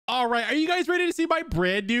All right, are you guys ready to see my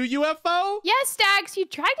brand new UFO? Yes, Daxx, you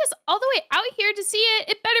dragged us all the way out here to see it.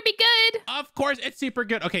 It better be good. Of course, it's super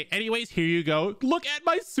good. Okay, anyways, here you go. Look at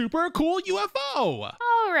my super cool UFO.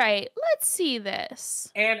 All right, let's see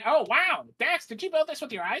this. And oh wow, Daxx, did you build this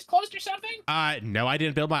with your eyes closed or something? No, I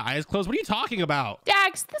didn't build my eyes closed. What are you talking about?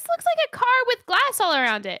 Daxx, this looks like a car with glass all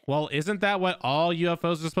around it. Well, isn't that what all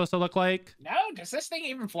UFOs are supposed to look like? No, does this thing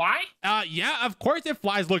even fly? Yeah, of course it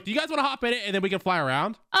flies. Look, do you guys want to hop in it and then we can fly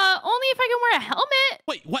around? Only if I can wear a helmet.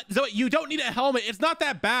 Wait, what? Zoe, you don't need a helmet. It's not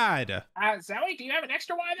that bad. Zoe, do you have an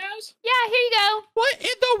extra one of those? Yeah, here you go. What in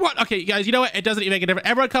the what? Okay, guys, you know what? It doesn't even make a difference.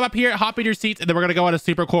 Everyone come up here, hop in your seats, and then we're gonna go on a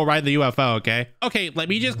super cool ride in the UFO, okay? Okay, let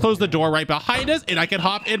me just close the door right behind us, and I can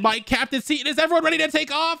hop in my captain's seat. And is everyone ready to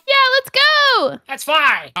take off? Yeah, let's go. Let's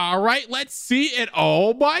fly. All right, let's see it.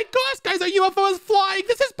 Oh my gosh, guys, our UFO is flying.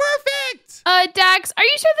 This is perfect. Daxx, are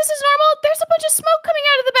you sure this is normal? There's a bunch of smoke coming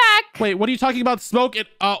out of the back. Wait, what are you talking about? Smoke?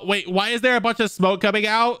 Wait, why is there a bunch of smoke coming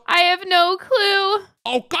out? I have no clue.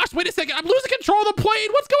 Oh gosh, wait a second. I'm losing control of the plane.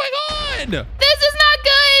 What's going on? This is not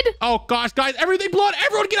good. Oh gosh, guys, everything blew out.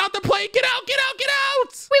 Everyone get out the plane. Get out, get out, get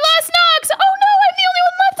out. We lost Nox. Oh no, I'm the only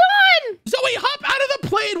one left on. Zoe, hop out of the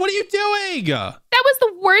plane. What are you doing? That was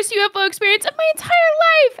the worst UFO experience of my entire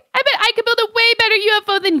life. I bet I could build a way better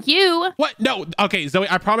UFO than you. What? No. Okay, Zoe,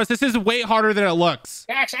 I promise this is way harder than it looks.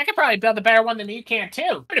 Daxx, I could probably build a better one than you can too.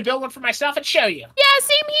 I'm gonna build one for myself and show you. Yeah,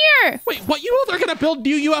 same here. Wait, what? You all are gonna build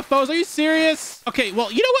new UFOs? Are you serious? Okay,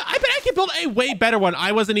 well, you know what? I bet I can build a way better one.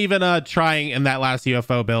 I wasn't even trying in that last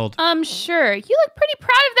UFO build. Sure. You look pretty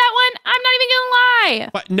proud of that one. I'm not even gonna lie.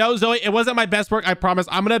 But no, Zoe, it wasn't my best work. I promise.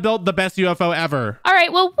 I'm gonna build the best UFO ever. All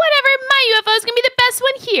right, well, whatever. My UFO is gonna be the best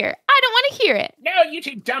one here. I don't want to hear it. No, you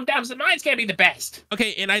two dum-dums, and mine's gonna be the best.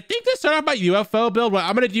 Okay, and I think to start off my UFO build, what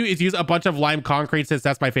I'm gonna do is use a bunch of lime concrete since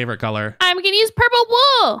that's my favorite color. I'm gonna use purple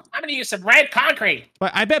wool. I'm gonna use some red concrete.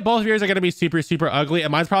 But I bet both of yours are gonna be super, super ugly,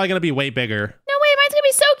 and mine's probably gonna be way bigger. No way, mine's gonna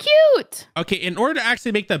be so cute. Okay, in order to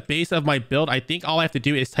actually make the base of my build, I think all I have to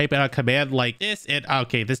do is type out a command like this. And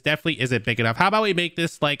okay, this definitely isn't big enough. How about we make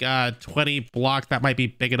this like 20 blocks? That might be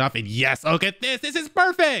big enough. And yes, look at this. This is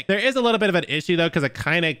perfect. There is a little bit of an issue though, because it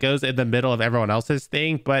kind of goes in the middle of everyone else's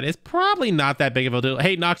thing, but it's probably not that big of a deal.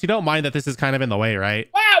 Hey, Nox, you don't mind that this is kind of in the way, right?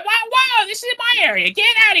 Wow, this is my area.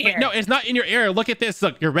 Get out of here. No, it's not in your area. Look at this.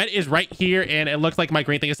 Look, your red is right here, and it looks like my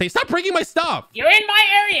green thing is saying, stop bringing my stuff. You're in my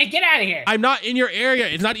area. Get out of here. I'm not in your area.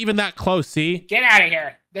 It's not even that close, see? Get out of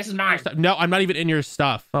here. This is mine. No, I'm not even in your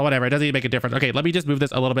stuff. Well, whatever. It doesn't even make a difference. Okay, let me just move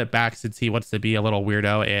this a little bit back since he wants to be a little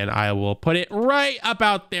weirdo, and I will put it right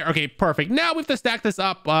about there. Okay, perfect. Now we have to stack this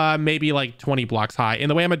up maybe like 20 blocks high. And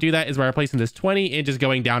the way I'm gonna do that is by replacing this 20 and just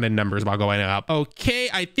going down in numbers while going up. Okay,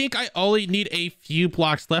 I think I only need a few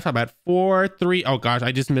blocks left. I'm at 4, 3. Oh gosh,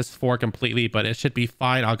 I just missed 4 completely, but it should be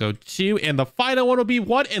fine. I'll go 2, and the final one will be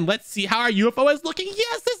 1. And let's see how our UFO is looking.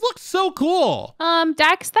 Yes, this looks so cool.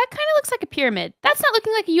 Daxx, that kind of looks like a pyramid. That's not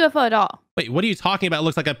looking like a UFO at all. Wait, what are you talking about? It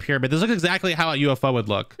looks like a pyramid. This looks exactly how a UFO would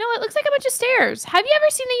look. No, it looks like a bunch of stairs. Have you ever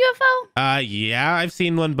seen a UFO? Yeah, I've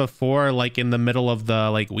seen one before, like in the middle of the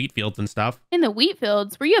like wheat fields and stuff. In the wheat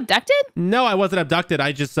fields? Were you abducted? No, I wasn't abducted.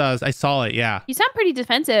 I just, I saw it, yeah. You sound pretty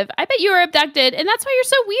defensive. I bet you were abducted, and that's why you're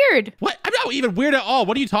so weird. What? I'm not even weird at all.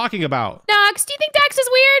 What are you talking about? Nox, do you think Daxx is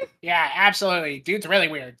weird? Yeah, absolutely. Dude's really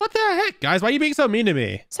weird. What the heck, guys? Why are you being so mean to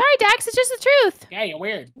me? Sorry, Daxx, it's just the truth. Yeah, you're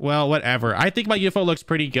weird. Well, whatever. I think my UFO looks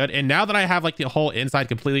pretty good, and now that I have like the whole inside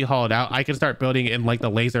completely hollowed out, I can start building in like the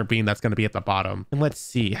laser beam that's going to be at the bottom. And let's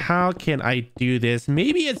see, how can I do this?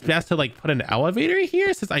 Maybe it's best to like put an elevator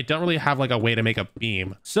here since I don't really have like a way to make a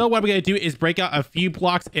beam. So what I'm going to do is break out a few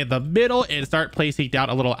blocks in the middle and start placing down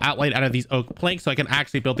a little outline out of these oak planks so I can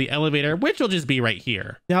actually build the elevator, which will just be right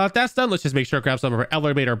here. Now, if that's done, let's just make sure to grab some of our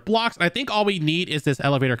elevator blocks. And I think all we need is this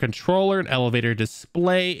elevator controller, an elevator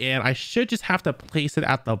display, and I should just have to place it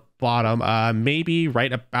at the bottom, maybe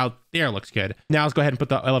right about there. Looks good. Now let's go ahead and put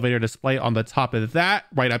the elevator display on the top of that.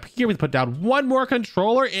 Right up here, we put down one more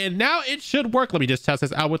controller, and now it should work. Let me just test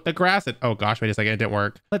this out with the grass. And oh gosh, wait a second, it didn't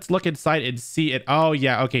work. Let's look inside and see it. Oh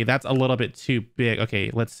yeah, okay, that's a little bit too big.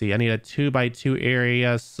 Okay, let's see. I need a 2x2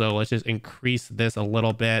 area, so let's just increase this a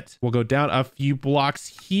little bit. We'll go down a few blocks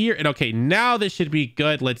here, and okay, now this should be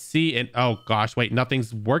good. Let's see. And oh gosh, wait,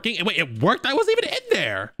 nothing's working. And wait, it worked. I wasn't even in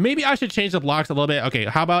there. Maybe I should change the blocks a little bit. Okay,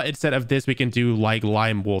 how about instead of this, we can do like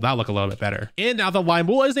lime wool. That'll look a little bit better. And now the lime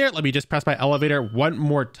wool is there. Let me just press my elevator one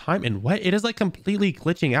more time. And what? It is like completely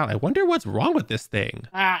glitching out. I wonder what's wrong with this thing.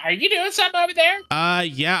 Are you doing something over there?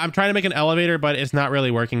 Yeah, I'm trying to make an elevator, but it's not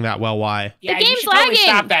really working that well. Why? Yeah, The you game's should probably lagging.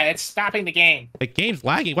 stop that. It's stopping the game. The game's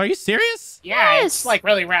lagging. What, are you serious? Yeah, Yes. it's like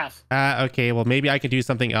really rough. Okay, well, maybe I can do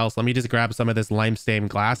something else. Let me just grab some of this limestone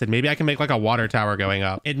glass and maybe I can make like a water tower going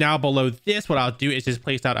up. And now below this, what I'll do is just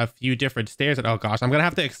place out a few different stairs. And oh gosh, I'm gonna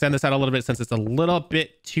have to extend this out a little bit since it's a little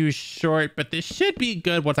bit too short, but this should be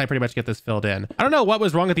good once I pretty much get this filled in. I don't know what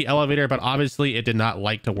was wrong with the elevator, but obviously it did not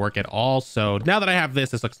like to work at all. So now that I have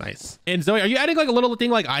this looks nice. And Zoe, are you adding like a little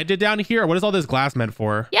thing like I did down here? Or what is all this glass meant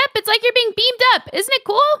for? Yep, it's like you're being beamed up. Isn't it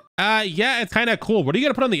cool? Yeah, it's kind of cool. What are you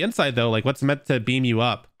gonna put on the inside though? Like what's meant to beam you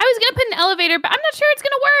up? I was gonna put an elevator, but I'm not sure it's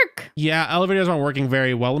gonna work. Yeah, elevators aren't working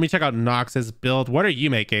very well. Let me check out Nox's build. What are you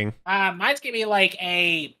making? Mine's gonna be like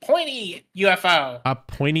a pointy UFO. A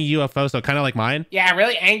pointy UFO, so kind of like mine? Yeah,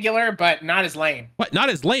 really angular, but not as lame. What? Not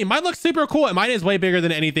as lame. Mine looks super cool, and mine is way bigger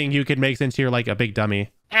than anything you could make since you're like a big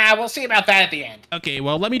dummy. We'll see about that at the end. Okay,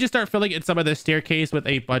 well, let me just start filling in some of the staircase with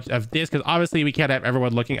a bunch of this, because obviously we can't have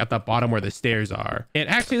everyone looking at the bottom where the stairs are. And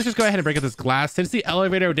actually, let's just go ahead and break up this glass. Since the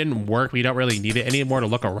elevator didn't work, we don't really need it anymore to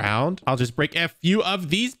look around. I'll just break a few of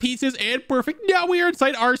these pieces, and perfect. Now we are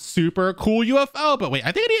inside our super cool UFO. But wait,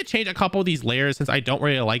 I think I need to change a couple of these layers since I don't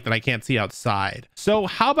really like that I can't see outside. So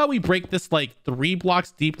how about we break this like 3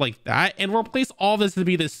 blocks deep like that, and replace all this to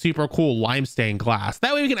be this super cool limestone glass.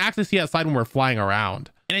 That way we can actually see outside when we're flying around.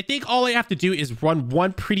 And I think all I have to do is run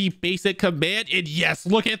one pretty basic command. And yes,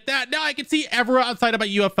 look at that. Now I can see everyone outside of my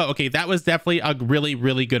UFO. Okay, that was definitely a really,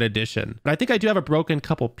 really good addition. But I think I do have a broken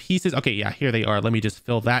couple pieces. Okay, yeah, here they are. Let me just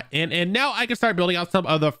fill that in. And now I can start building out some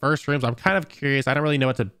of the first rooms. I'm kind of curious. I don't really know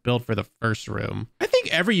what to build for the first room. I think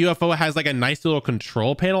every UFO has like a nice little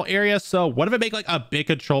control panel area. So what if I make like a big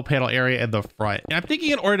control panel area in the front? And I'm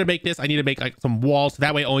thinking in order to make this, I need to make like some walls. So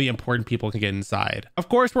that way only important people can get inside. Of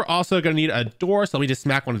course, we're also going to need a door. So let me just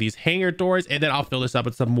smack one of these hanger doors, and then I'll fill this up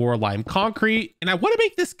with some more lime concrete. And I want to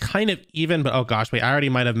make this kind of even, but oh gosh, wait, I already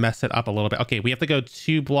might have messed it up a little bit. Okay, we have to go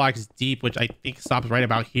 2 blocks deep, which I think stops right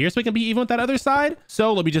about here, so we can be even with that other side.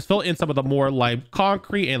 So let me just fill in some of the more lime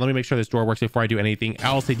concrete, and let me make sure this door works before I do anything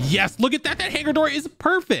else. And yes, look at that. That hanger door is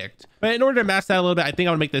perfect. But in order to match that a little bit, I think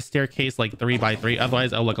I'm gonna make this staircase like 3 by 3.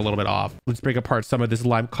 Otherwise, I'll look a little bit off. Let's break apart some of this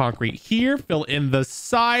lime concrete here, fill in the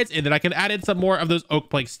sides, and then I can add in some more of those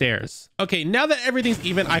oak plank stairs. Okay, now that everything's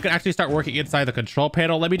even, I can actually start working inside the control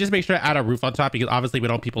panel. Let me just make sure to add a roof on top because obviously we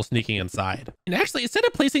don't want people sneaking inside. And actually, instead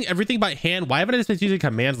of placing everything by hand, why haven't I just been using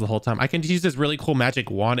commands the whole time? I can just use this really cool magic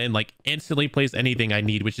wand and like instantly place anything I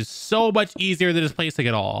need, which is so much easier than just placing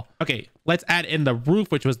it all. Okay, let's add in the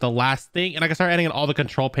roof, which was the last thing, and I can start adding in all the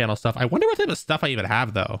control panel stuff. I wonder what type of stuff I even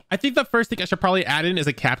have though. I think the first thing I should probably add in is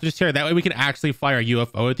a captain's chair. That way we can actually fly our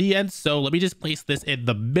UFO at the end. So let me just place this in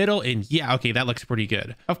the middle, and yeah, okay, that looks pretty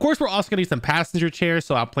good. Of course, we're also gonna need some passenger chairs,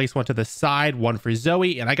 so I'll place one to the side, one for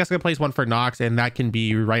Zoe, and I guess I'm gonna place one for Nox, and that can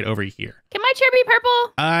be right over here. Can my chair be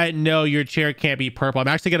purple? No, your chair can't be purple. I'm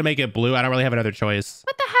actually gonna make it blue. I don't really have another choice.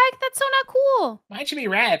 What the heck? That's so not cool. Mine should be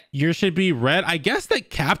red. Yours should be red. I guess the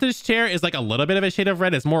captain's chair is like a little bit of a shade of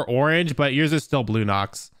red. It's more orange, but yours is still blue,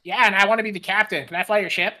 Nox. Yeah, and I want to be the captain. Can I fly your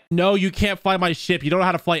ship? No, you can't fly my ship. You don't know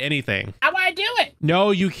how to fly anything. How do I do it? No,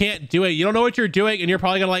 you can't do it. You don't know what you're doing, and you're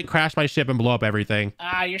probably gonna like crash my ship and blow up everything.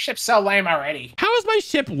 Your ship's so lame already. How is my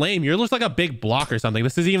ship lame? Yours looks like a big block or something.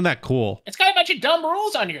 This isn't even that cool. It's got a bunch of dumb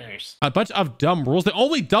rules on yours. A bunch of dumb rules. The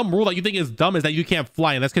only dumb rule that you think is dumb is that you can't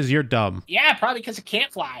fly, and that's because you're dumb. Yeah, probably because it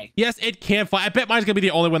can't fly. Yes, it can fly. I bet mine's gonna be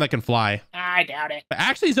the only one that can fly. I doubt it. But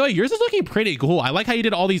actually, Zoe, yours is looking pretty cool. I like how you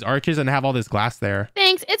did all these arches and have all this glass there.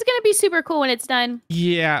 Thanks. It's gonna be super cool when it's done.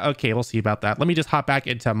 Yeah, okay, we'll see about that. Let me just hop back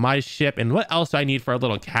into my ship. And what else do I need for a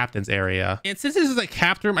little captain's area? And since this is a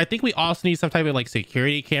captain room, I think we also need some type of like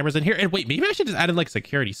security cameras in here. And wait, maybe I should just add in like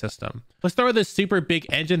security system. Let's throw this super big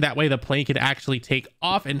engine. That way the plane can actually take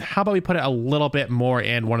off. And how about we put it a little bit more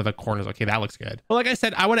in one of the corners? Okay, that looks good. Well, like I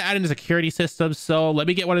said, I want to add in a security system. So let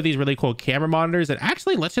me get one of these really cool camera monitors. And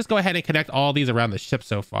actually, let's just go ahead and connect all these around the ship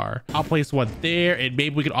so far. I'll place one there. And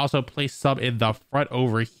maybe we could also place some in the front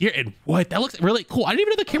over here. And what? That looks really cool. I didn't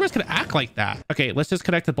even know the cameras could act like that. Okay, let's just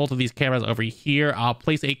connect to both of these cameras over here. I'll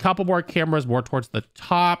place a couple more cameras more towards the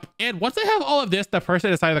top. And once I have all of this, the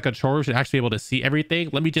person inside of the control room should actually be able to see everything.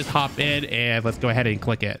 Let me just hop in and let's go ahead and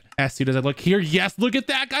click it. As soon as I look here, yes, look at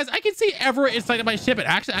that, guys. I can see everyone inside of my ship. And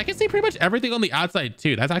actually, I can see pretty much everything on the outside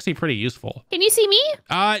too. That's actually pretty useful. Can you see me?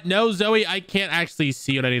 No, Zoe, I can't actually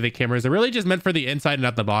see on any of the cameras. They're really just meant for the inside and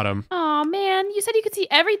not the bottom. Oh man, you said you could see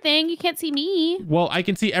everything. You can't see me. Well, I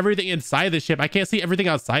can see everything everything inside the ship. I can't see everything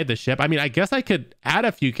outside the ship. I mean, I guess I could add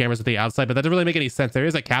a few cameras at the outside, but that doesn't really make any sense. There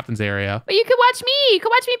is a captain's area. But you could watch me. You could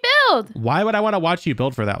watch me build. Why would I want to watch you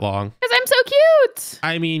build for that long? Because I'm so cute.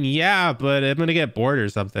 I mean, yeah, but I'm going to get bored or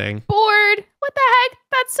something. Bored? What the heck?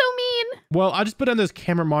 That's so mean. Well, I'll just put on this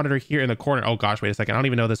camera monitor here in the corner. Oh gosh, wait a second. I don't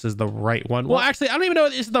even know this is the right one. Well, actually, I don't even know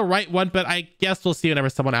if this is the right one, but I guess we'll see whenever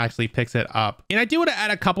someone actually picks it up. And I do want to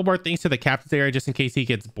add a couple more things to the captain's area just in case he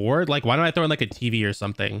gets bored. Like, why don't I throw in like a TV or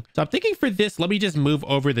something? So I'm thinking for this, let me just move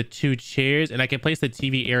over the 2 chairs and I can place the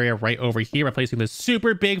TV area right over here, replacing the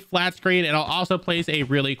super big flat screen. And I'll also place a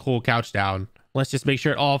really cool couch down. Let's just make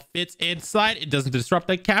sure it all fits inside. It doesn't disrupt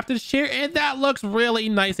the captain's chair. And that looks really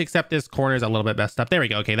nice, except this corner is a little bit messed up. There we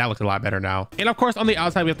go. Okay, that looks a lot better now. And of course, on the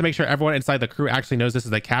outside, we have to make sure everyone inside the crew actually knows this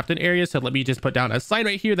is the captain area. So let me just put down a sign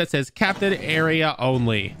right here that says captain area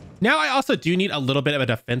only. Now I also do need a little bit of a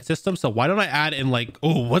defense system. So why don't I add in like,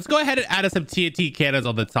 oh, let's go ahead and add some TNT cannons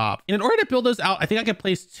on the top. And in order to build those out, I think I can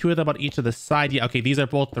place 2 of them on each of the side. Yeah, okay, these are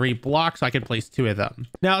both 3 blocks, so I can place 2 of them.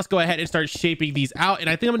 Now let's go ahead and start shaping these out. And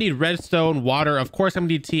I think I'm gonna need redstone, water. Of course, I'm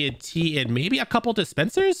gonna need TNT and maybe a couple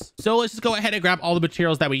dispensers. So let's just go ahead and grab all the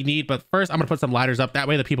materials that we need. But first, I'm gonna put some ladders up. That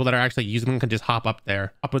way the people that are actually using them can just hop up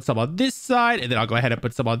there. I'll put some on this side, and then I'll go ahead and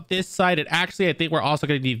put some on this side. And actually, I think we're also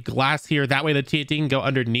gonna need glass here. That way the TNT can go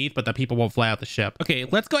underneath, but the people won't fly out the ship. Okay,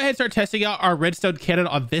 let's go ahead and start testing out our redstone cannon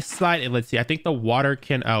on this side. And let's see, I think the water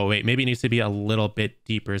can, oh wait, maybe it needs to be a little bit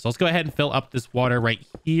deeper. So let's go ahead and fill up this water right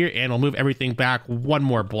here, and I'll move everything back 1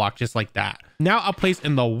 more block just like that. Now I'll place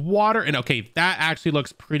in the water, and okay, that actually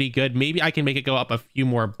looks pretty good. Maybe I can make it go up a few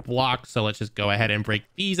more blocks. So let's just go ahead and break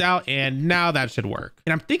these out, and now that should work.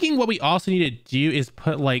 And I'm thinking what we also need to do is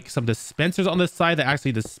put like some dispensers on this side that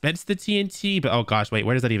actually dispense the TNT. But oh gosh, wait,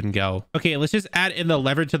 where does that even go? Okay, let's just add in the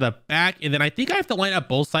lever to the back, and then I think I have to line up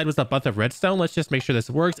both sides with a bunch of redstone. Let's just make sure this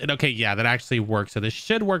works. And okay, yeah, that actually works. So this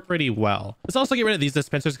should work pretty well. Let's also get rid of these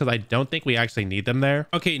dispensers because I don't think we actually need them there.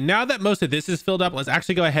 Okay, now that most of this is filled up, let's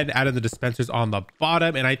actually go ahead and add in the dispensers on the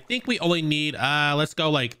bottom. And I think we only need, let's go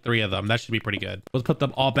like 3 of them. That should be pretty good. Let's put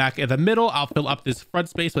them all back in the middle. I'll fill up this front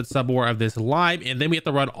space with some more of this lime. And then we have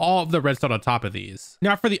to run all of the redstone on top of these.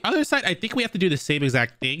 Now for the other side, I think we have to do the same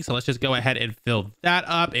exact thing. So let's just go ahead and fill that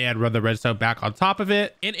up and run the redstone back on top of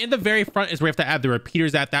it. And in the very front is where we have to add the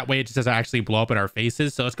repeaters at. That way it just doesn't actually blow up in our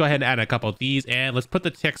faces. So let's go ahead and add a couple of these, and let's put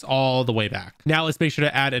the ticks all the way back. Now let's make sure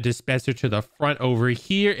to add a dispenser to the front over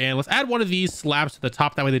here, and let's add one of these slabs to the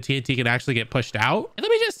top. That way the TNT can actually get pushed out. And let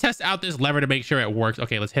me just test out this lever to make sure it works.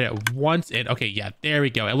 Okay, let's hit it once, and okay, yeah, there we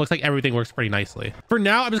go. It looks like everything works pretty nicely. For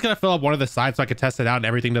now, I'm just gonna fill up one of the sides so I can test it out and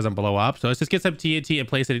everything doesn't blow up. So let's just get some TNT and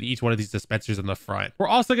place it in each one of these dispensers in the front. We're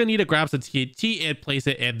also gonna need to grab some TNT and place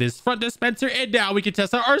it in this front dispenser, and now we can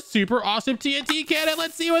test out our super awesome TNT cannon.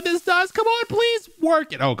 Let's see what this does. Come on, please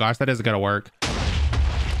work it. Oh gosh, that isn't gonna work.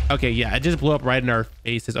 Okay, yeah, it just blew up right in our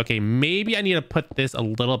faces. Okay, maybe I need to put this a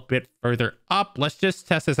little bit further up. Let's just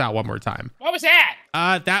test this out one more time. What was that?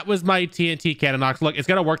 That was my TNT cannon, Nox. Look, it's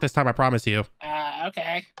gonna work this time, I promise you.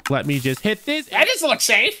 Okay. Let me just hit this. That doesn't look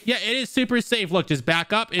safe. Yeah, it is super safe. Look, just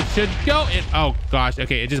back up. It should go. Oh gosh.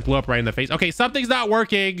 Okay, it just blew up right in the face. Okay, something's not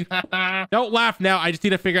working. Don't laugh now. I just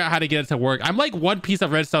need to figure out how to get it to work. I'm like 1 piece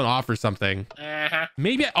of redstone off or something.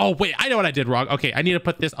 Maybe. Oh wait, I know what I did wrong. Okay, I need to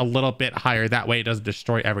put this a little bit higher. That way it doesn't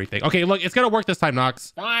destroy everything. Okay, look, it's gonna work this time,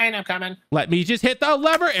 Nox. Fine, I'm coming. Let me just hit the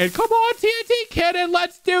lever and come on, TNT cannon.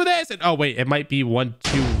 Let's do this. And oh wait, it might be 1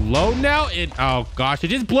 too low now. Oh gosh, it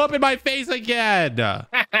just blew up in my face again.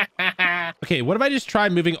 Okay, what if I just try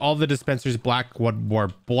moving all the dispensers back 1 more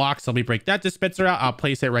block? So let me break that dispenser out. I'll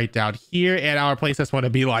place it right down here, and I'll replace this one to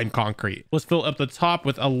beeline concrete. Let's fill up the top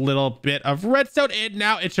with a little bit of redstone, and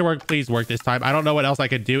now it should work. Please work this time. I don't know what else I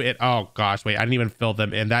could do. Oh gosh, wait, I didn't even fill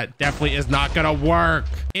them in. That definitely is not gonna work.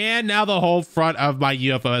 And now the whole front of my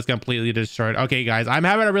UFO is completely destroyed. Okay, guys, I'm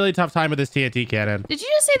having a really tough time with this TNT cannon. Did you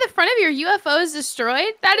just say the front of your UFO is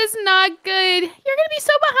destroyed? That is not good. You're gonna be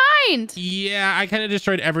so behind. Yeah, I kind of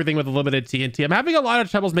destroyed everything with a little bit of TNT. I'm having a lot of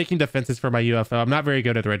troubles making defenses for my UFO. I'm not very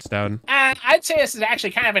good at redstone. I'd say this is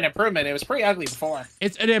actually kind of an improvement. It was pretty ugly before.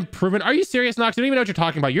 It's an improvement. Are you serious, Nox? I don't even know what you're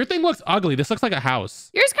talking about. Your thing looks ugly. This looks like a house.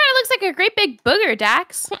 Yours kind of looks like a great big booger,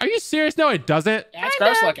 Daxx. Are you serious? No, it doesn't. Yeah, it's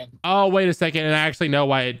gross looking. Oh, wait a second. And I actually know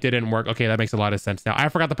why it didn't work. Okay, that makes a lot of sense now. I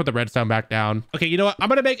forgot to put the redstone back down. Okay, you know what? I'm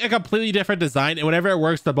going to make a completely different design. And whenever it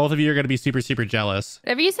works, the both of you are going to be super, super jealous.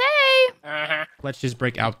 Whatever you you say. Uh-huh. Let's just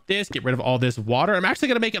break out this, get rid of all this water. I'm actually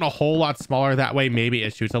going to make it a whole lot smaller. That way, maybe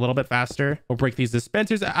it shoots a little bit faster. We'll break these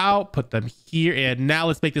dispensers out, put them here. And now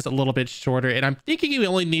let's make this a little bit shorter. And I'm thinking we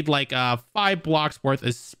only need like 5 blocks worth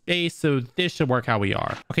of space. So this should work how we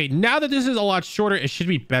are. Okay, now that this is a lot shorter, it should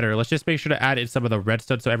be better. Let's just make sure to add in some of the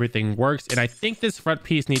redstone so everything works. And I think this front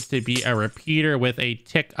piece needs to be a repeater with a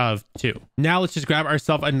tick of 2. Now let's just grab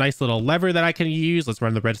ourselves a nice little lever that I can use. Let's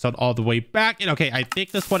run the redstone all the way back. And okay, I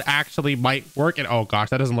think this one actually might work. And oh gosh,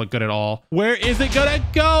 that doesn't look good at all. Where is it gonna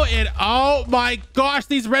go? And oh my gosh,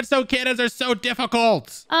 these redstone cannons are so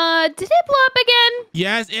difficult. Did it blow up again?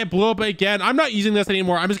 Yes, it blew up again. I'm not using this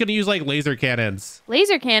anymore. I'm just gonna use like laser cannons.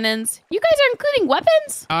 Laser cannons? You guys are including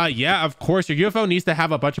weapons? Yeah, of course. Your UFO needs to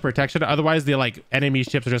have a bunch of protection. Otherwise, the like enemy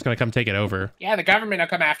ships are just gonna come take it over. Yeah, the government will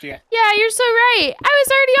come after you. Yeah, you're so right. I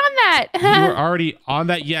was already on that. You were already on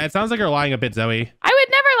that? Yeah, it sounds like you're lying a bit, Zoe. I would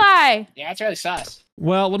never lie. Yeah, it's really sus.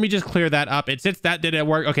 Well, let me just clear that up. And since that didn't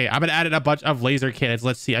work, okay, I'm gonna add in a bunch of laser cannons.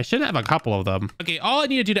 Let's see. I should have a couple of them. Okay, all I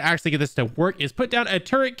need to do to actually get this to work is put down a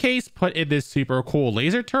turret case, put in this super cool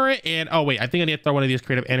laser turret, and oh wait, I think I need to throw one of these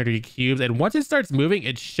creative energy cubes. And once it starts moving,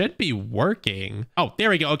 it should be working. Oh, there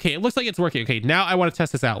we go. Okay, it looks like it's working. Okay, now I want to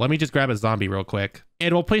test this out. Let me just grab a zombie real quick.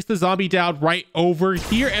 And we'll place the zombie down right over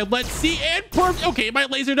here. And let's see. And okay, my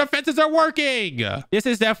laser defenses are working. This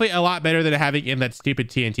is definitely a lot better than having in that stupid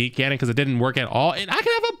TNT cannon because it didn't work at all. And I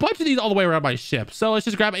can have a bunch of these all the way around my ship. So let's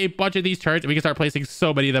just grab a bunch of these turrets and we can start placing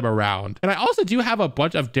so many of them around. And I also do have a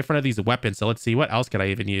bunch of different of these weapons. So let's see, what else can I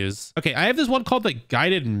even use? Okay, I have this one called the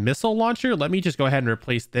guided missile launcher. Let me just go ahead and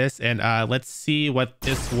replace this. And let's see what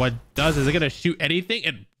this one does. Is it going to shoot anything?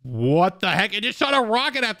 And what the heck? It just shot a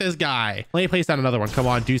rocket at this guy. Let me place down another one. Come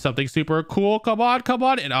on, do something super cool. Come on, come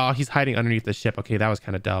on. And oh, he's hiding underneath the ship. Okay, that was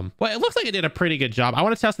kind of dumb. Well, it looks like it did a pretty good job. I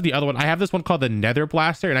want to test the other one. I have this one called the Nether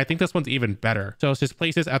Blaster, and I think this one's even better. So let's just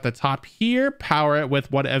place this at the top here, power it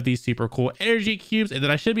with one of these super cool energy cubes, and then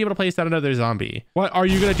I should be able to place down another zombie. What are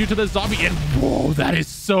you going to do to the zombie? And whoa, that is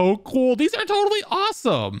so cool. These are totally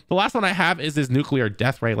awesome. The last one I have is this nuclear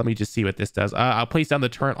death ray. Let me just see what this does. I'll place down the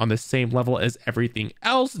turret on the same level as everything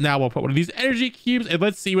else. Now we'll put one of these energy cubes and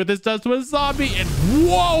let's see what this does to a zombie. And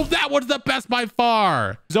whoa, that one's the best by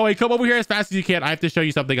far. Zoe, come over here as fast as you can. I have to show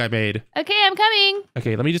you something I made. Okay, I'm coming.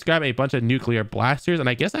 Okay, let me just grab a bunch of nuclear blasters, and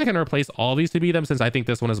I guess I can replace all these to be them since I think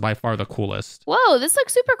this one is by far the coolest. Whoa, this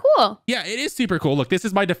looks super cool. Yeah, it is super cool. Look, this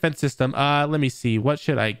is my defense system. Let me see. What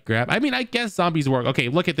should I grab? I mean, I guess zombies work. Okay,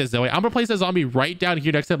 look at this, Zoe. I'm gonna place a zombie right down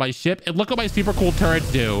here next to my ship, and look what my super cool turrets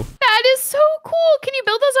do. That is so cool. Can you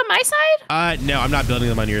build those on my side? No, I'm not building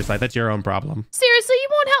them on your side. That's your own problem. Seriously, you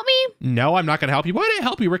won't help me? No, I'm not gonna help you. Why did I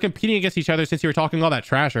help you? We're competing against each other since you were talking all that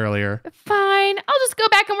trash earlier. Fine. I'll just go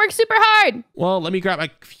back and work super hard. Well, let me grab a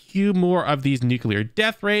few more of these nuclear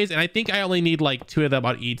death rays, and I think I only need like 2 of them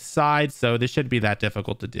on each side, so this shouldn't be that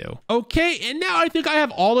difficult to do. Okay, and now I think I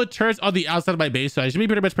have all the turrets on the outside of my base, so I should be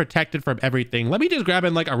pretty much protected from everything. Let me just grab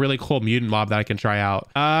in like a really cool mutant mob that I can try out.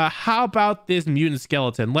 How about this mutant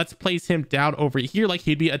skeleton? Let's place him down over here like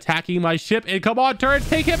he'd be attacking my ship, and come on, turrets,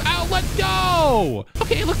 take him out. Let's go.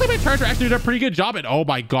 Okay, it looks like my turrets are actually doing a pretty good job, and oh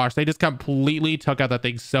my gosh, they just completely took out that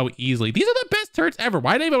thing so easily. These are the best turrets ever.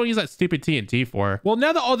 Why did I even use that stupid TNT for? Well,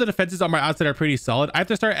 now that all the defenses on my outside are pretty solid, I have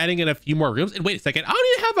to start adding in a few more rooms. And wait a second, I don't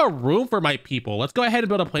even have a room for my people. Let's go ahead and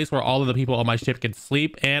build a place where all of the people on my ship can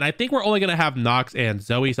sleep. And I think we're only going to have Nox and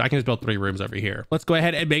Zoe, so I can just build 3 rooms over here. Let's go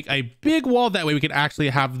ahead and make a big wall. That way we can actually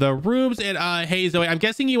have the rooms. And hey, Zoe, I'm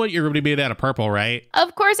guessing you want your room to be made out of purple, right?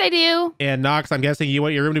 Of course I do. And Nox, I'm guessing you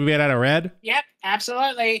want your room to be made out of red? Yep,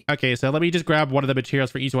 absolutely. Okay, so let me just grab one of the materials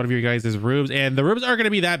for each one of your guys' rooms. And the rooms aren't going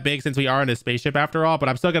to be that big since we are in a spaceship after all, but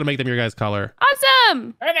I'm still going to make them your guys' color.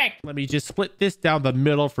 Awesome. Perfect. Let me just split this down the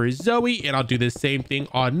middle for Zoe, and I'll do the same thing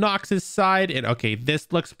on Nox's side. And okay, this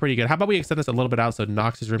looks pretty good. How about we extend this a little bit out so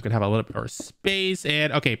Nox's room can have a little bit more space?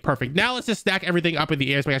 And okay, perfect. Now let's just stack everything up in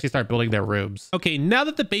the air so we actually start building their rooms. Okay, now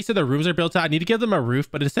that the base of the rooms are built out, I need to give them a roof,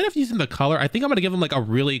 but instead of using the color, I think I'm going to give them like a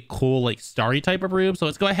really cool, like starry type of room. So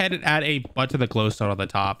let's go ahead and add a bunch of the glowstone on the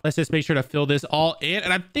top. Let's just make sure to fill this all in.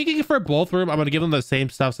 And I'm thinking for both room, I'm going to give them the same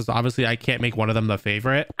stuff since obviously I can't make one of them the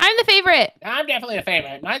favorite. I'm the favorite. I'm definitely the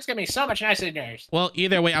favorite. Mine's going to be so much nicer than yours. Well,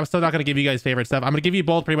 either way, I'm still not going to give you guys favorite stuff. I'm going to give you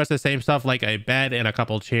both pretty much the same stuff, like a bed and a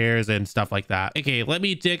couple chairs and stuff like that. Okay, let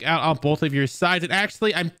me dig out on both of your sides. And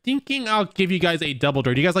actually, I'm thinking I'll give you guys a double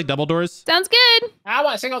door. Do you guys like double doors? Sounds good. I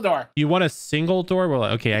want a single door. You want a single door? Well,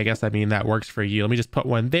 okay, I guess that that works for you. Let me just put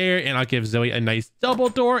one there, and I'll give Zoe a nice double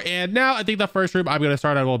door. And now I think the first first room I'm going to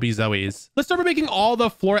start on will be Zoe's. Let's start by making all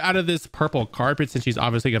the floor out of this purple carpet since she's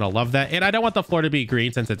obviously going to love that. And I don't want the floor to be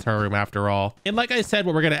green since it's her room after all. And like I said,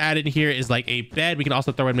 what we're going to add in here is like a bed. We can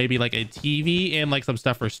also throw in maybe like a TV and like some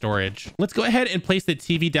stuff for storage. Let's go ahead and place the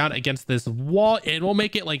TV down against this wall and we'll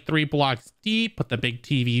make it like 3 blocks deep. Put the big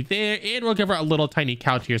TV there and we'll give her a little tiny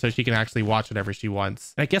couch here so she can actually watch whatever she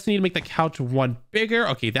wants. And I guess we need to make the couch one bigger.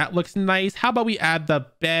 Okay, that looks nice. How about we add the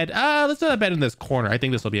bed? Let's do the bed in this corner. I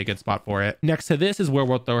think this will be a good spot for it. Next to this is where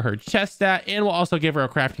we'll throw her chest at, and we'll also give her a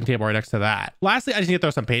crafting table right next to that. Lastly, I just need to throw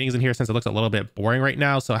some paintings in here since it looks a little bit boring right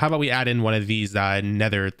now. So how about we add in one of these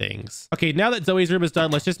nether things? Okay, now that Zoe's room is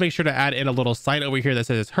done, let's just make sure to add in a little sign over here that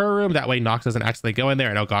says it's her room. That way Nox doesn't accidentally go in there.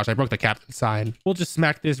 And oh gosh, I broke the captain sign. We'll just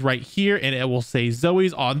smack this right here and it will say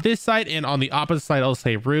Zoe's on this side, and on the opposite side it'll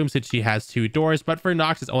say room since she has 2 doors, but for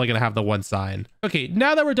Nox it's only going to have the 1 sign. Okay,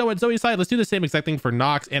 now that we're done with Zoe's side, let's do the same exact thing for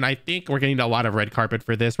Nox, and I think we're going to need a lot of red carpet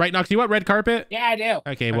for this. Right, Nox? You want red carpet? Yeah, I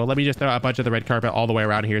do. Okay, well, let me just throw a bunch of the red carpet all the way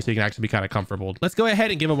around here so you can actually be kind of comfortable. Let's go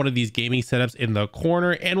ahead and give him one of these gaming setups in the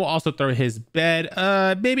corner, and we'll also throw his bed.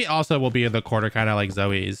 Maybe also will be in the corner, kind of like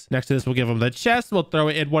Zoe's. Next to this, we'll give him the chest. We'll throw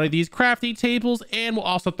it in one of these crafting tables, and we'll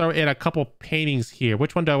also throw in a couple paintings here.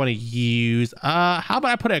 Which one do I want to use? How about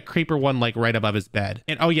I put a creeper one like right above his bed?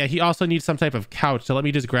 And oh yeah, he also needs some type of couch. So let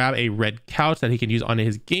me just grab a red couch that he can use on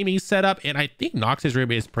his gaming setup. And I think Nox's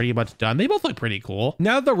room is pretty much done. They both look pretty cool.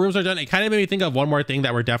 Now that the rooms are done, it kind of made me think of one more thing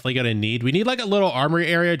that we're definitely going to need. We need like a little armory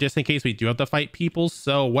area just in case we do have to fight people.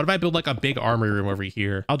 So what if I build like a big armory room over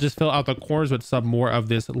here? I'll just fill out the corners with some more of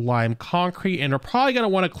this lime concrete, and we're probably going to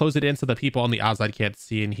want to close it in so the people on the outside can't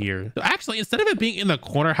see in here. So actually, instead of it being in the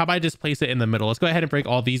corner, how about I just place it in the middle? Let's go ahead and break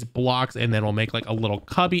all these blocks, and then we'll make like a little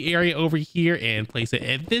cubby area over here and place it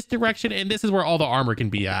in this direction. And this is where all the armor can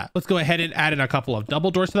be at. Let's go ahead and add in a couple of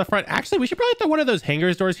double doors to the front. Actually, we should probably throw one of those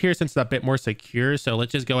hangers doors here since it's a bit more secure. So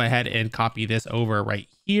let's just go ahead and copy this over right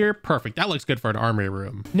here. Perfect. That looks good for an armory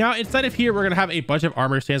room. Now, inside of here, we're going to have a bunch of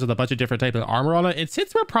armor stands with a bunch of different types of armor on it. And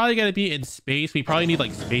since we're probably going to be in space, we probably need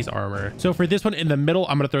like space armor. So for this one in the middle,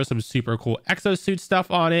 I'm going to throw some super cool exosuit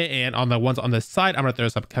stuff on it. And on the ones on the side, I'm going to throw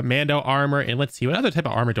some commando armor. And let's see, what other type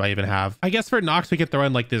of armor do I even have? I guess for Nox, we can throw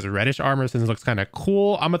in like this reddish armor since it looks kind of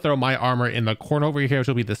cool. I'm going to throw my armor in the corner over here, which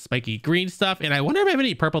will be the spiky green stuff. And I wonder if I have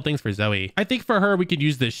any purple things for Zoe. I think for her, we could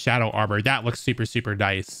use this shadow armor. That looks super, super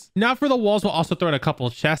nice. Now for the walls, we'll also throw in a couple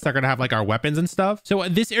of chests that are going to have like our weapons and stuff. So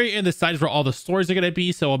this area in the side is where all the stores are going to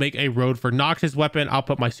be. So we'll make a road for Nox's weapon. I'll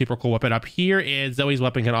put my super cool weapon up here, and Zoe's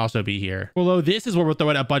weapon can also be here. Below this is where we'll throw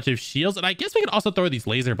in a bunch of shields, and I guess we can also throw these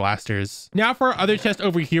laser blasters. Now for our other chest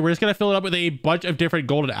over here, we're just going to fill it up with a bunch of different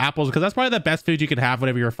golden apples because that's probably the best food you can have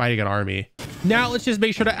whenever you're fighting an army. Now let's just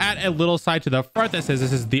make sure to add a little side to the front that says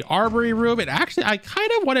this is the armory room. And actually, I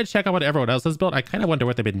kind of want to check out what everyone else has built. I kind of wonder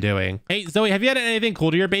what they've been doing. Hey, Zoe, have you added anything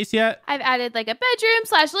cool to your base yet? I've added like a bedroom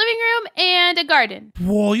 / living room and a garden.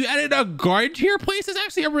 Whoa, you added a garden to your place? Is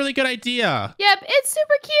actually a really good idea. Yep, it's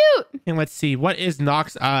super cute. And let's see, what is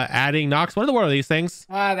Nox adding? Nox, what in the world are these things?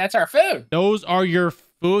 That's our food. Those are your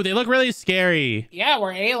food. They look really scary. Yeah,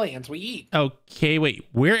 we're aliens. We eat. Okay, wait.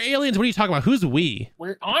 We're aliens? What are you talking about? Who's we?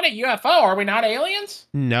 We're on a UFO. Are we not aliens?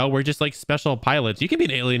 No, we're just like special pilots. You can be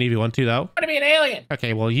an alien if you want to, though. I want to be an alien.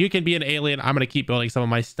 Okay, well, you can be an alien. I'm going to keep building some of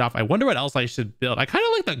my stuff. I wonder what else I should build. I kind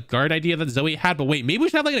of like the guard idea that Zoe had, but wait, maybe we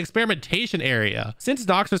should have like an experimentation area. Since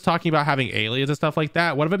Nox was talking about having aliens and stuff like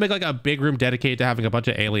that, what if I make like a big room dedicated to having a bunch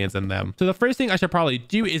of aliens in them? So the first thing I should probably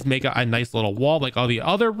do is make a nice little wall like all the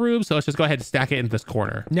other rooms. So let's just go ahead and stack it in this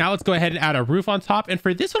corner. Now let's go ahead and add a roof on top. And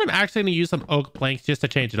for this one, I'm actually going to use some oak planks just to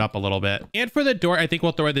change it up a little bit. And for the door, I think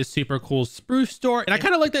we'll throw in this super cool spruce door. And I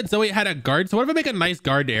kind of like that Zoe had a garden. So what if I make a nice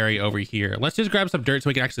garden area over here? Let's just grab some dirt so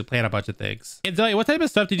we can actually plant a bunch of things. And Zoe, what type of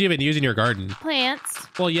stuff did you even use in your garden? Plants.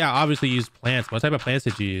 Well, yeah, obviously use plants. What type of plants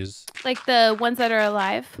did you use? Like the ones that are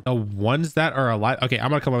alive. The ones that are alive? Okay, I'm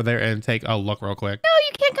going to come over there and take a look real quick. No,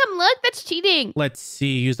 you can't come look. That's cheating. Let's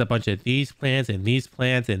see. Use a bunch of these plants and these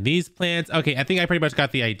plants and these plants. Okay, I think I pretty much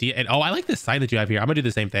got the idea. And oh, I like this sign that you have here. I'm going to do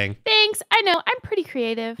the same thing. Thanks. I know. I'm pretty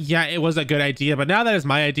creative. Yeah, it was a good idea, but now that it's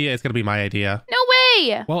my idea, it's going to be my idea. No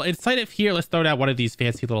way. Well, inside of here, let's throw down one of these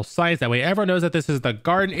fancy little signs. That way everyone knows that this is the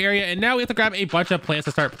garden area. And now we have to grab a bunch of plants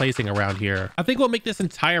to start placing around here. I think we'll make this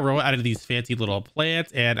entire row out of these fancy little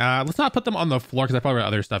plants. And let's not put them on the floor because that's probably where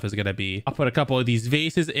other stuff is going to be. I'll put a couple of these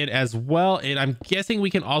vases in as well. And I'm guessing we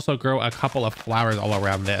can also grow a couple of flowers all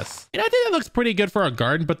around this. And I think that looks pretty good for a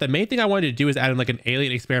garden. But the main thing I wanted to do is add in like an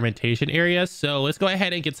alien experimentation area. So let's go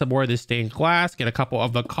ahead and get some more of this stained glass, get a couple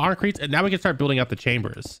of the concretes, and now we can start building up the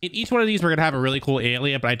chambers. In each one of these, we're going to have a really cool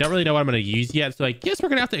alien, but I don't really know what I'm going to use yet. So I guess we're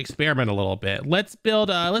going to have to experiment a little bit. Let's build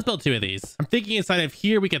 2 of these. I'm thinking inside of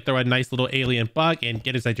here, we could throw a nice little alien bug and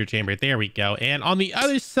get inside your chamber. There we go. And on the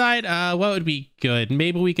other side, what would be good?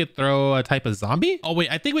 Maybe we could throw a type of zombie. Oh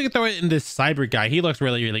wait, I think we could throw it in this cyber guy. He looks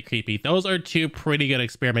really, really creepy. Those are 2 pretty good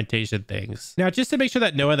experimentation things. Now, just to make sure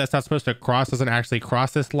that Noah that's not supposed to cross doesn't actually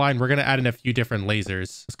cross this line, we're going to add in a few different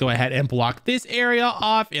lasers. Let's go ahead and block this area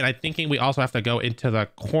off. And I'm thinking we also have to go into the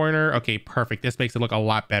corner. Okay, perfect. This makes it look a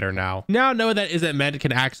lot better now. Now Noah that isn't meant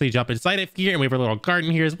can actually jump inside of here, and we have our little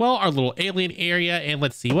garden here as well, our little alien area. And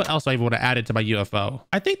let's see what else I want to add into my UFO.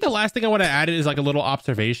 I think the last thing I want to add is like a little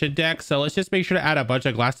observation deck. So let's just make sure to add a bunch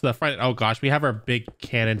of glass to the front. Oh gosh, we have our big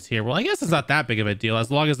cannons here. Well, I guess it's not that big of a deal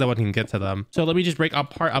as long as no one can get to them. So let me just break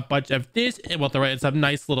apart a bunch of this, and we'll throw it in some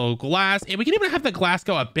nice little glass. And we can even have the glass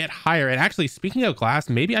go a bit higher. And actually, speaking of glass,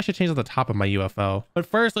 maybe I should change the top of my UFO. But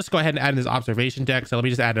first, let's go ahead and add in this observation deck. So let me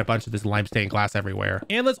just add a bunch of this limestone glass everywhere.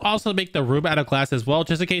 And let's also make the room out of glass as well,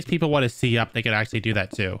 just in case people want to see up, they can actually do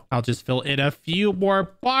that too. I'll just fill in a few more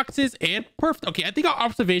boxes and perfect. Okay, I think our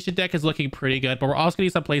observation deck is looking pretty good, but we're also gonna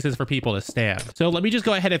need some places for people to stand. So let me just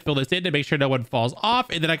go ahead and fill this in to make sure no one falls off,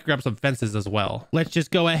 and then I can grab some fences as well. Let's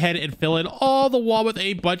just go ahead and fill in all the wall with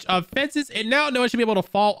a bunch of fences, and now no one should be able to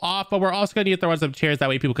fall off, but we're also gonna need to throw in some chairs, that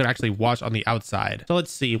way people can actually watch on the outside. So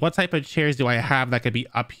let's see, what type of chairs do I have that could be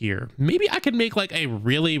up here? Maybe I could make like a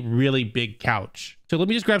really, really big couch. So let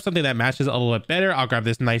me just grab something that matches a little bit better. I'll grab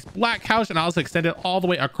this nice black couch, and I'll just extend it all the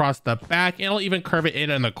way across the back, and I'll even curve it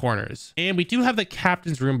in the corners. And we do have the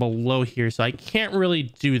captain's room below here, so I can't really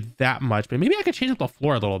do that much, but maybe I could change up the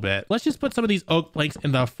floor a little bit. Let's just put some of these oak planks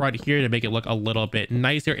in the front here to make it look a little bit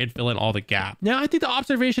nicer and fill in all the gap. Now I think the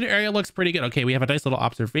observation area looks pretty good. Okay, we have a nice little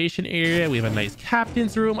observation area. We have a nice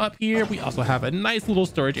captain's room up here. We also have a nice little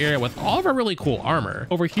storage area with all of our really cool armor.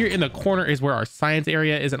 Over here in the corner is where our science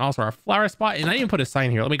area is, and also our flower spot. And I even put a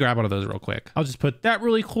sign here. Let me grab one of those real quick. I'll just put that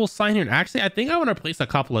really cool sign here. And actually, I think I want to place a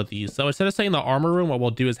couple of these. So instead of saying the armor room, what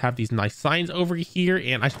we'll do is have these nice signs over here.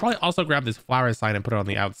 And I should probably also grab this flower sign and put it on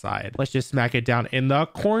the outside. Let's just smack it down in the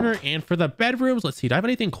corner. And for the bedrooms, let's see, do I have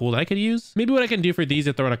anything cool that I could use? Maybe what I can do for these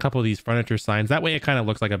is throw in a couple of these furniture signs. That way it kind of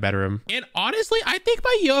looks like a bedroom. And honestly, I think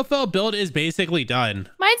my UFO build is basically done.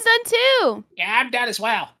 Mine's done too. Yeah, I'm done as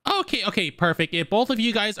well. Okay, perfect. If both of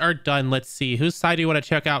you guys are done, let's see, whose side do you want to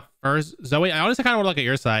check out first? Zoe, I honestly kind of want to look at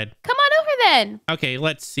your side. Come on over then. Okay,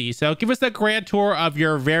 let's see. So give us the grand tour of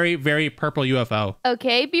your very, very purple UFO.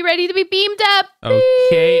 Okay, be ready to be beamed up.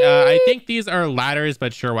 Okay, I think these are ladders,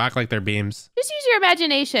 but sure, we'll act like they're beams. Just use your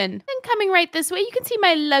imagination. And coming right this way, you can see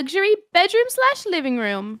my luxury bedroom / living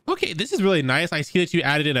room. Okay, this is really nice. I see that you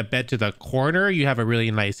added in a bed to the corner. You have a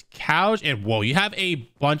really nice couch, and whoa, you have a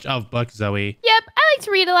bunch of books, Zoe. Yep, I like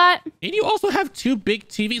to read a lot. And you also have 2 big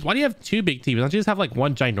TVs. Why do you have 2 big TVs? Why don't you just have like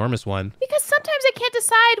one ginormous one? Because sometimes I can't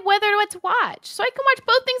decide whether to watch, so I can watch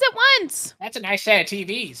both things at once. That's a nice set of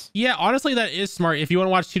TVs. Yeah, honestly, that is smart. If you want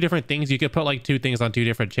to watch 2 different things, you could put like 2 things on 2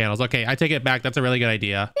 different channels. Okay, I take it back. That's a really good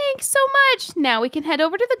idea. Thanks so much. Now we can head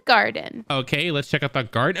over to the garden. Okay, let's check out the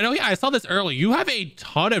garden. And oh yeah, I saw this earlier. You have a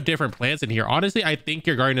ton of different plants in here. Honestly, I think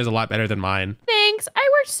your garden is a lot better than mine. Thanks. I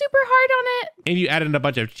worked super hard on it. And you added in a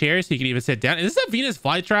bunch of chairs so you can even sit down. Is this a Venus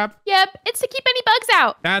flytrap? Yep, it's to keep any bugs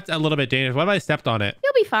out. That's a little bit dangerous. What if I stepped on it?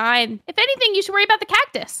 You'll be fine. If anything, you should worry about the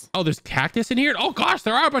cactus. Oh, there's cactus in here? Oh gosh,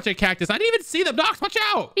 there are a bunch of cactus. I didn't even see them. Daxx, watch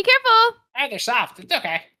out. Be careful. Hey, they're soft. It's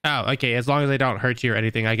okay. Oh, okay. As long as they don't hurt you or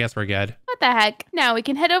anything, I guess we're good. What the heck? Now we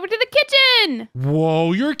can head over to the kitchen.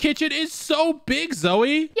 Whoa, your kitchen is so big,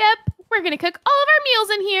 Zoe. Yep. We're gonna cook all of our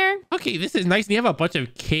meals in here. Okay, this is nice. And you have a bunch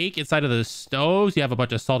of cake inside of the stoves. You have a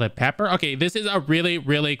bunch of salt and pepper. Okay, this is a really,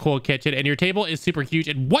 really cool kitchen. And your table is super huge.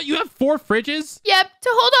 And what? You have 4 fridges? Yep, to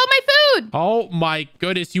hold all my food. Oh my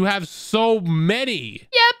goodness, you have so many.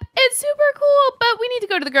 Yep, it's super cool, but we need to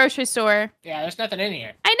go to the grocery store. Yeah, there's nothing in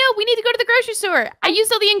here. I know, we need to go to the grocery store. I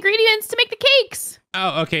used all the ingredients to make the cakes.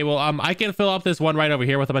 Oh, okay. Well, I can fill up this one right over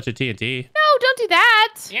here with a bunch of TNT. No, don't do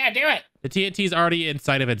that. Yeah, do it. The TNT's already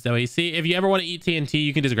inside of it, Zoe. See, if you ever want to eat TNT,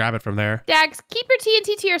 you can just grab it from there. Daxx, keep your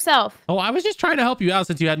TNT to yourself. Oh, I was just trying to help you out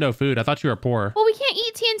since you had no food. I thought you were poor. Well, we can't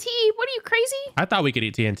eat TNT. What are you, crazy? I thought we could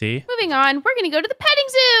eat TNT. Moving on, we're gonna go to the petting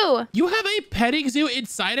zoo. You have a petting zoo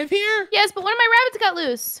inside of here? Yes, but one of my rabbits got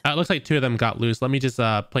loose. It looks like 2 of them got loose. Let me just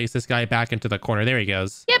place this guy back into the corner. There he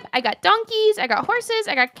goes. Yep, I got donkeys, I got horses,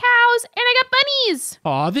 I got cows, and I got bunnies.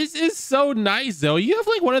 Aw, this is so nice, Zoe. You have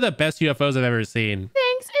like one of the best UFOs I've ever seen.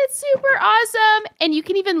 Thanks, it's super awesome. And you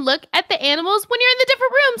can even look at the animals when you're in the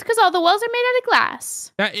different rooms because all the walls are made out of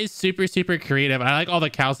glass. That is super, super creative. I like all the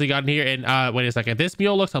cows they got in here. And wait a second. This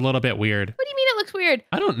mule looks a little bit weird. What do you mean it looks weird?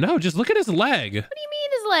 I don't know. Just look at his leg. What do you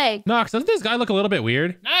mean his leg. Nox, doesn't this guy look a little bit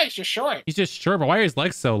weird? No, he's just short. He's just short, but why are his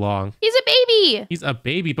legs so long? He's a baby. He's a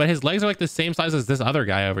baby, but his legs are like the same size as this other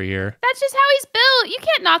guy over here. That's just how he's built. You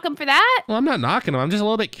can't knock him for that. Well, I'm not knocking him. I'm just a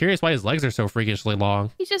little bit curious why his legs are so freakishly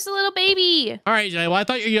long. He's just a little baby. All right, Jay. Well, I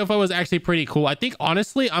thought your UFO was actually pretty cool. I think,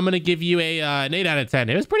 honestly, I'm going to give you an 8 out of 10.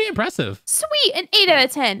 It was pretty impressive. Sweet, an 8 out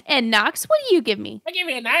of 10. And Nox, what do you give me? I give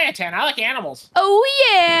you a 9 out of 10. I like animals. Oh,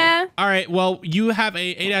 yeah. All right, well, you have a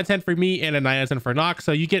 8 out of 10 for me and a 9 out of 10 for Nox,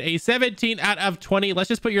 so you get a 17 out of 20. Let's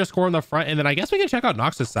just put your score in the front, and then I guess we can check out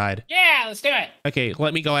Nox's side. Yeah, let's do it. Okay,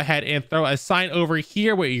 let me go ahead and throw a sign over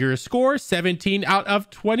here with your score, 17 out of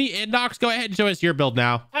 20. And Nox, go ahead and show us your build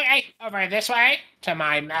now. Okay, over this way to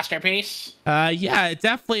my masterpiece. Yeah, it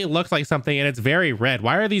definitely looks like something, and it's very red.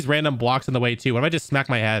 Why are these random blocks in the way, too? What if I just smack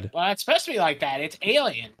my head? Well, it's supposed to be like that. It's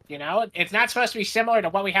alien, you know? It's not supposed to be similar to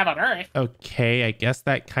what we have on Earth. Okay, I guess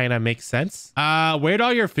that kind of makes sense. Where'd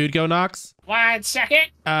all your food go, Nox? 1 second.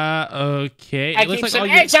 Okay. I It looks keep like some all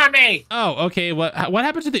eggs on me. Oh, okay. What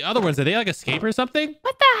happened to the other ones? Did they like escape or something?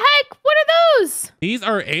 What the heck? What are those? These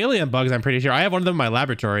are alien bugs, I'm pretty sure. I have one of them in my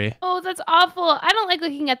laboratory. Oh, that's awful. I don't like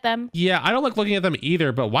looking at them. Yeah, I don't like looking at them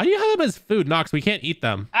either, but why do you have them as food, Nox? We can't eat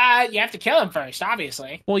them. You have to kill them first,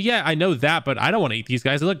 obviously. Well, yeah, I know that, but I don't want to eat these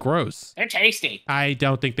guys. They look gross. They're tasty. I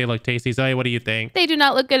don't think they look tasty. Zoe, what do you think? They do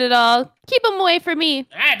not look good at all. Keep them away from me.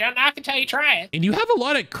 Don't knock until you try it. And you have a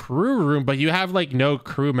lot of crew room, but you have like no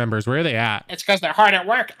crew members. Where are they at? It's because they're hard at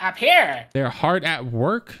work up here. They're hard at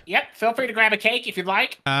work? Yep, feel free to grab a cake if you'd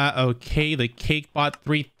like. Okay, the cake bought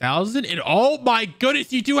 3,000. And oh my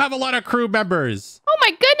goodness, you do have a lot of crew members. Oh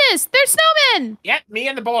my goodness, they're snowmen. Yep, me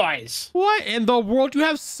and the boys. What in the world? You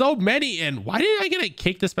have so many. And why didn't I get a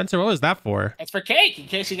cake dispenser? What was that for? It's for cake in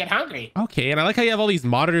case you get hungry. Okay, and I like how you have all these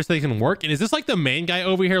monitors so they can work. And is this like the main guy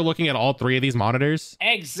over here looking at all 3 of these monitors?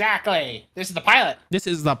 Exactly. This is the pilot. This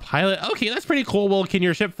is the pilot. Okay, that's pretty cool. Well, can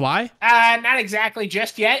your ship fly? Not exactly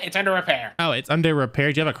just yet. It's under repair. Oh, it's under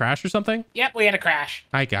repair. Do you have a crash or something? Yep, we had a crash.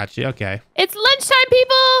 I got you. Okay. It's lunchtime,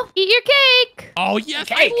 people. Eat your cake. Oh, yes.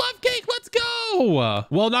 Cake. I love cake. Let's go.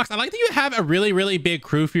 Well, Nox, I like that you have a really, really big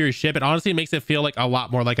crew for your ship. It honestly makes it feel like a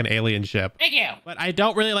lot more like an alien ship. Thank you. But I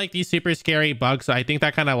don't really like these super scary bugs, so I think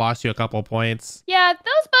that kind of lost you a couple points. Yeah,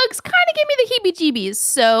 those bugs kind of give me the heebie-jeebies,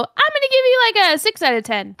 so I'm going to give you like a 6 out of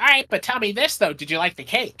 10. All right, but tell me this, though. Did you like the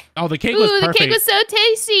cake? Oh, the cake was Ooh, perfect. the cake was so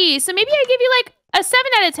tasty. So maybe I give you like a 7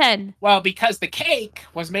 out of 10. Well, because the cake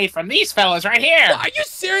was made from these fellas right here. Are you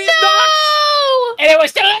serious, Nox? No! And it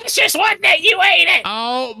was delicious, wasn't it? You ate it.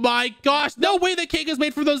 Oh my gosh. No way the cake is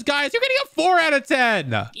made for those guys. You're getting a 4 out of 10.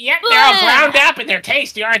 Yep, they're all ground up and they're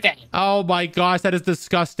tasty, aren't they? Oh my gosh. That is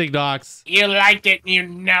disgusting, Nox. You liked it and you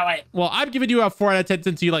know it. Well, I'm giving you a 4 out of 10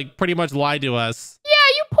 since you like pretty much lied to us. Yeah,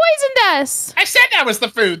 you poisoned us. I said that was the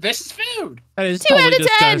food. This is food. That is 2 totally out of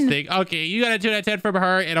 10. disgusting. Okay, you got a 2 out of 10 from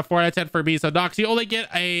her and a 4 out of 10 for me. So, Nox, you only get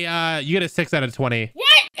a 6 out of 20. What?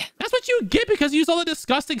 That's what you get because you use all the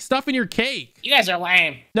disgusting stuff in your cake. You guys are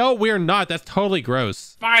lame. No, we're not. That's totally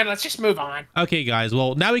gross. Fine, let's just move on. Okay, guys.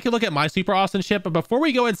 Well, now we can look at my super awesome ship. But before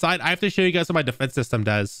we go inside, I have to show you guys what my defense system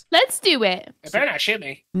does. Let's do it. It better not shoot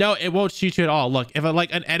me. No, it won't shoot you at all. Look, if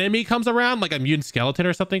an enemy comes around, like a mutant skeleton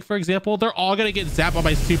or something, for example, they're all going to get zapped by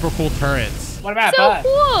my super cool turrets. What about So Bug?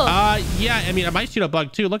 cool. Yeah, I mean, I might shoot a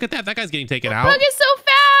bug too. Look at that. That guy's getting taken out. Bug is so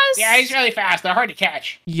fast. Yeah, he's really fast. They're hard to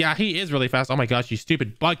catch. Yeah, he is really fast. Oh my gosh, you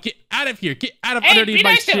stupid bug. Get out of here. Get out of Hey, underneath be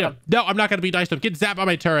my nice to ship. him. No, I'm not going to be nice to him. Get zapped by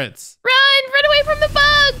my turrets. Run away from the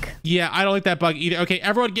bug. Yeah, I don't like that bug either. Okay,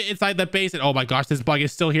 everyone get inside the base. And oh my gosh, this bug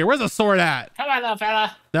is still here. Where's the sword at? Come on, little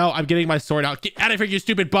fella. No, I'm getting my sword out. Get out of here, you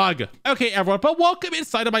stupid bug. Okay, everyone, but welcome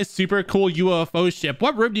inside of my super cool UFO ship.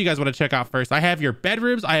 What room do you guys want to check out first? I have your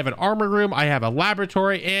bedrooms, I have an armor room, I have a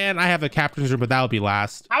laboratory, and I have the captain's room, but that'll be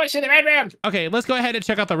last. I was in the red room. Okay, let's go ahead and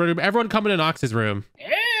check out the room. Everyone come into Nox's room.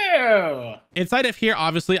 Ew. Inside of here,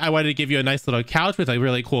 obviously, I wanted to give you a nice little couch with a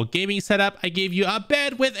really cool gaming setup. I gave you a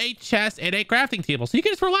bed with a chest and a crafting table, so you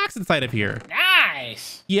can just relax inside of here.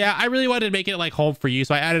 Nice. Yeah, I really wanted to make it like home for you,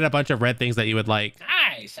 so I added a bunch of red things that you would like.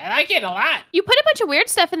 Nice. I like it a lot. You put a bunch of weird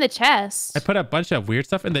stuff in the chest. I put a bunch of weird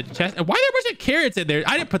stuff in the chest. And why are there a bunch of carrots in there?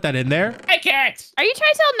 I didn't put that in there. Hey, carrots. Are you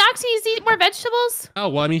trying to tell Nox he needs to eat more vegetables? Oh,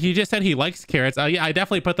 well, I mean, he just said he likes carrots. Yeah, I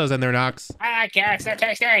definitely put those in there, Nox. I like carrots. They're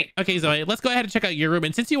tasty. Okay, Zoe, let's go ahead and check out your room.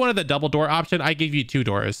 And since you wanted the double door option, I gave you 2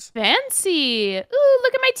 doors. Fancy. Ooh,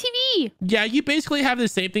 look at my TV. Yeah, you basically have the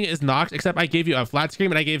same thing as Nox, except I gave you a flat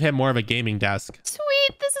screen and I gave him more of a gaming desk.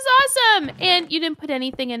 Sweet, this is awesome. And you didn't put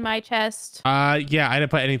anything in my chest. Yeah, I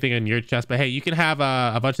didn't put anything in your chest, but hey, you can have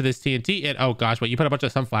a bunch of this TNT and oh gosh, wait, you put a bunch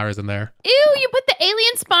of sunflowers in there. Ew, you put the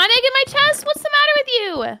alien spawn egg in my chest? What's the matter with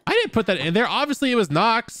you. I didn't put that in there. Obviously, it was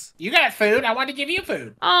Nox. You got food. I wanted to give you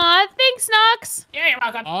food. Aw, thanks, Nox. Yeah, you're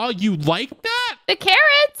welcome. Oh, you like that? The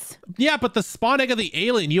carrots. Yeah, but the spawn egg of the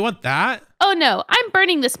alien, you want that? Oh, no. I'm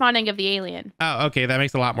burning the spawn egg of the alien. Oh, okay. That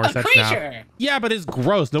makes a lot more A sense creature. now. Yeah, but it's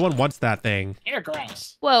gross. No one wants that thing. You're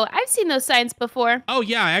gross. Whoa, I've seen those signs before. Oh,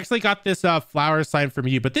 yeah. I actually got this flower sign from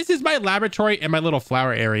you, but this is my laboratory and my little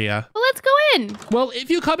flower area. Well, let's go in. Well, if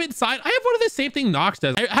you come inside, I have one of the same thing Nox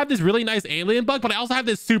does. I have this really nice alien bug, but I also have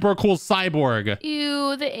this super cool cyborg.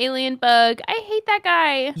 Ew, the alien bug. I hate that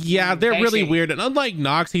guy. Yeah, they're really Tasty. weird. And unlike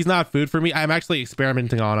Nox, he's not food for me. I'm actually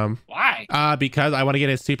experimenting on him. Why? Because I want to get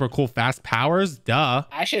his super cool fast powers. Duh.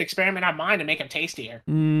 I should experiment on mine to make them tastier.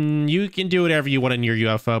 You can do whatever you want in your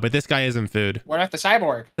UFO, but this guy isn't food. What about the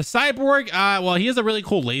cyborg? The cyborg, well, he has a really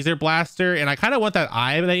cool laser blaster, and I kind of want that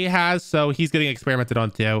eye that he has, so he's getting experimented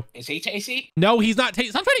on too. Is he tasty? No, he's not.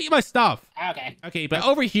 Stop trying to eat my stuff. Okay. Okay, but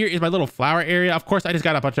over here is my little flower area. Of course, I just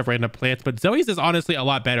got a bunch of random plants, but Zoe's is honestly a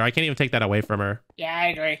lot better. I can't even take that away from her. Yeah, I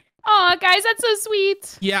agree. Aw, guys, that's so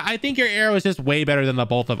sweet. Yeah, I think your arrow is just way better than the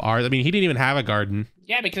both of ours. I mean, he didn't even have a garden.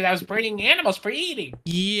 Yeah, because I was breeding animals for eating.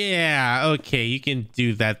 Yeah, okay, you can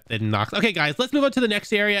do that then, Nox. Okay, guys, let's move on to the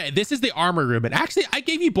next area. This is the armor room, and actually, I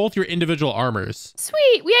gave you both your individual armors.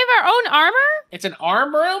 Sweet. We have our own armor? It's an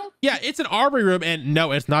arm room? Yeah, it's an armory room, and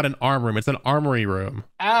no, it's not an arm room. It's an armory room.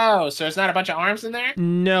 Oh, so it's not a bunch of arms in there?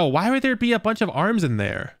 No, why would there be a bunch of arms in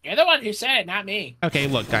there? You're the one who said it, not me. Okay,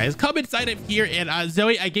 look, guys, come inside of here, and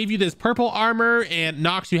Zoe, I gave you this purple armor, and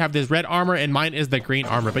Nox, you have this red armor, and mine is the green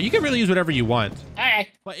armor, but you can really use whatever you want. Okay.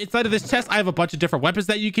 But inside of this chest, I have a bunch of different weapons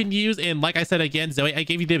that you can use, and like I said again, Zoe, I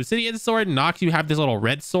gave you the obsidian sword, Nox, you have this little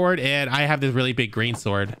red sword, and I have this really big green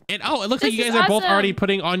sword. And oh, it looks like This you is guys are both awesome. already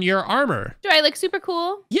putting on your armor. Do I look super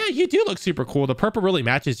cool? Yeah, you do look super cool. The purple really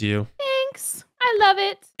matches you. Thanks. I love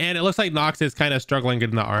it. And it looks like Nox is kind of struggling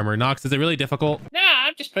getting the armor. Nox, is it really difficult? No,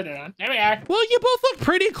 I'm just putting it on. There we are. Well, you both look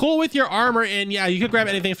pretty cool with your armor, and yeah, you could grab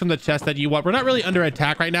anything from the chest that you want. We're not really under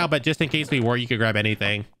attack right now, but just in case we were, you could grab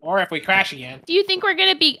anything. Or if we crash again. Do you think we're going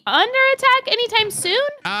to be under attack anytime soon?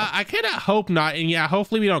 I kind of hope not, and yeah,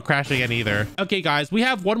 hopefully we don't crash again either. Okay, guys, we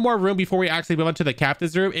have one more room before we actually move on to the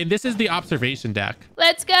captain's room, and this is the observation deck.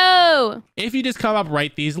 Let's go. If you just come up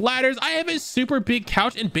right these ladders, I have a super big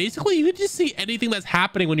couch, and basically you can just see anything that's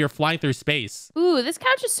happening when you're flying through space. Ooh, this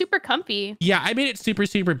couch is super comfy. Yeah, I made it super,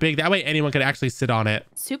 super big. That way anyone could actually sit on it.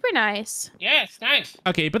 Super nice. Yeah, it's nice.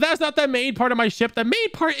 Okay, but that's not the main part of my ship. The main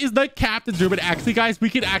part is the captain's room. And actually, guys, we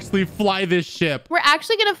can actually fly this ship. We're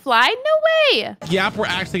actually going to fly? No way. Yep, we're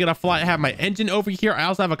actually going to fly. I have my engine over here. I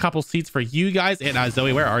also have a couple seats for you guys. And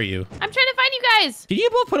Zoe, where are you? I'm trying to find you guys. Can you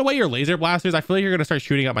both put away your laser blasters? I feel like you're going to start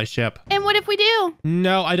shooting at my ship. And what if we do?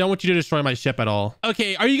 No, I don't want you to destroy my ship at all.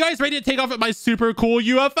 Okay, are you guys ready to take off at my super cool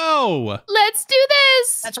UFO? Let's do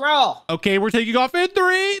this. Let's roll. Okay, we're taking off in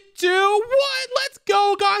 3, 2, 1. Let's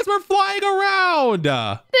go, guys. We're flying around.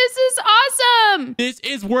 This is awesome. This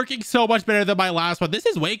is working so much better than my last one. This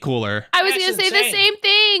is way cooler. I was That's going to say the insane. same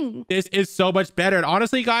thing. This is so much better. And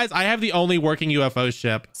honestly, guys, I have the only working UFO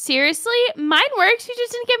ship. Seriously? Mine works. You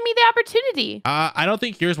just didn't give me the opportunity. I don't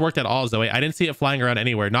think yours worked at all, Zoe. I didn't see it flying around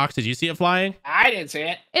anywhere. Nox, did you see it flying? I didn't see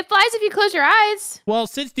it. It flies if you close your eyes. Well,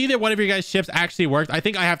 since neither one of your guys' ships actually worked, I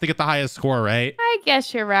think I have to get the highest score, right? I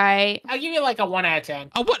guess you're right. I'll give you like a 1 out of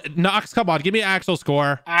 10. Oh, what? Nox, come on. Give me an actual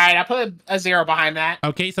score. All right, I'll put a 0 behind that.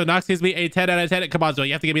 Okay, so Nox gives me a 10 out of 10. Come on, Zoe.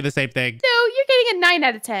 You have to give me the same thing. No, you're getting a 9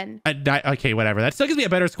 out of 10. Okay, whatever. That still gives me a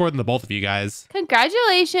better score than the both of you guys.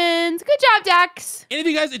 Congratulations. Good job, Daxx. And if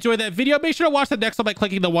you guys enjoyed that video, make sure to watch the next one by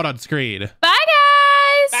clicking the one on screen. Bye,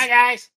 guys. Bye, guys.